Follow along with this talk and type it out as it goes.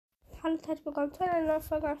Hallo, herzlich willkommen zu einer neuen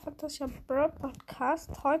Folge von Fantastischer Brawl Podcast.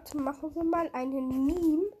 Heute machen wir mal einen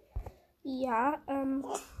Meme. Ja,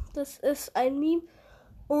 das ist ein Meme.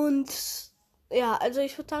 Und ja, also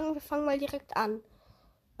ich würde sagen, wir fangen mal direkt an.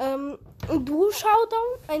 Duo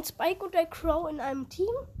Showdown, ein Spike und ein Crow in einem Team.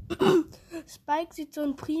 Spike sieht so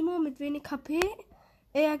ein Primo mit wenig HP.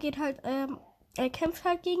 Er geht halt, er kämpft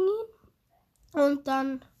halt gegen ihn. Und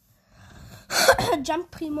dann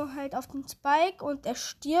jumpt Primo halt auf den Spike und er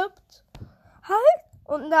stirbt halt.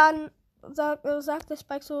 Und dann sagt der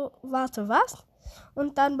Spike so, warte, was?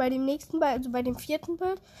 Und dann bei dem nächsten Bild, also bei dem vierten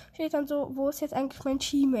Bild, steht dann so, wo ist jetzt eigentlich mein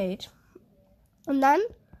Teammate? Und dann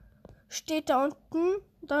steht da unten,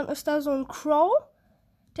 dann ist da so ein Crow,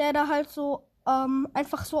 der da halt so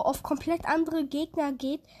einfach so auf komplett andere Gegner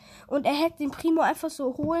geht. Und er hätte den Primo einfach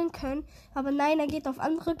so holen können. Aber nein, er geht auf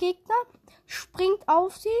andere Gegner, springt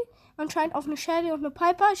auf sie, anscheinend auf eine Shelly und eine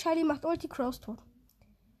Piper. Shelly macht Ulti, Crow ist tot.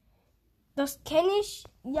 Das kenne ich.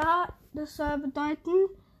 Ja, das soll bedeuten,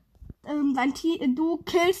 du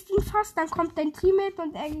killst ihn fast, dann kommt dein Teammate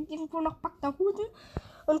und er geht irgendwo noch Bagdahuden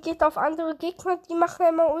und geht auf andere Gegner, die machen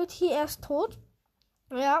immer Ulti, er ist tot.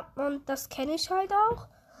 Ja, und das kenne ich halt auch.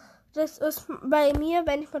 Das ist bei mir,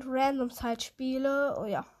 wenn ich mit Randoms halt spiele. Oh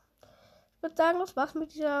ja. Ich würde sagen, das war's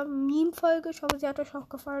mit dieser Meme-Folge. Ich hoffe, sie hat euch auch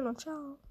gefallen und ciao.